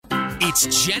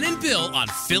It's Jen and Bill on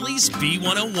Phillies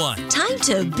B101. Time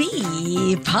to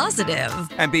be positive.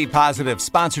 And Be Positive,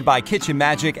 sponsored by Kitchen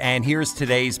Magic, and here's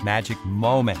today's magic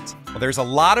moment. Well, there's a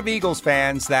lot of Eagles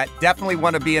fans that definitely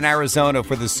want to be in Arizona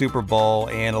for the Super Bowl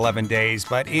in 11 days,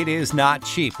 but it is not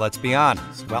cheap, let's be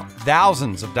honest. Well,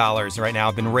 thousands of dollars right now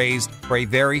have been raised for a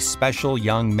very special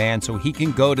young man so he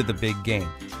can go to the big game.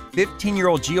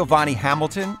 15-year-old Giovanni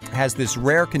Hamilton has this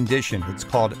rare condition. It's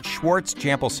called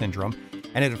Schwartz-Jampel syndrome,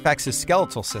 and it affects his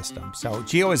skeletal system. So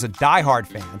Gio is a diehard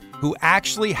fan who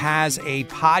actually has a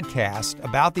podcast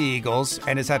about the Eagles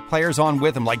and has had players on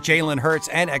with him like Jalen Hurts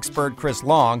and expert Chris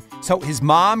Long. So his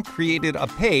mom created a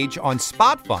page on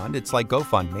Spot Fund, it's like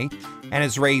GoFundMe, and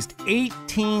has raised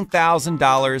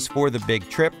 $18,000 for the big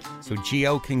trip so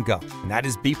Gio can go. And that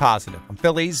is Be Positive on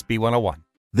Phillies B101.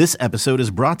 This episode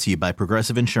is brought to you by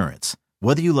Progressive Insurance.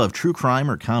 Whether you love true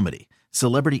crime or comedy,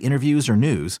 celebrity interviews or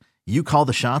news, you call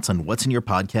the shots on what's in your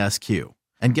podcast queue.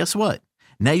 And guess what?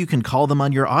 Now you can call them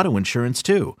on your auto insurance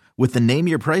too with the Name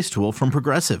Your Price tool from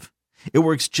Progressive. It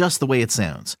works just the way it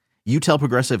sounds. You tell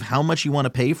Progressive how much you want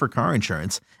to pay for car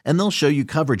insurance, and they'll show you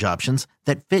coverage options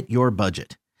that fit your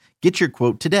budget. Get your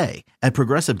quote today at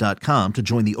Progressive.com to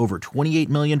join the over 28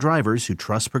 million drivers who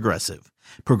trust Progressive.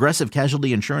 Progressive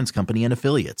Casualty Insurance Company and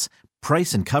Affiliates.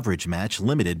 Price and coverage match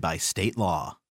limited by state law.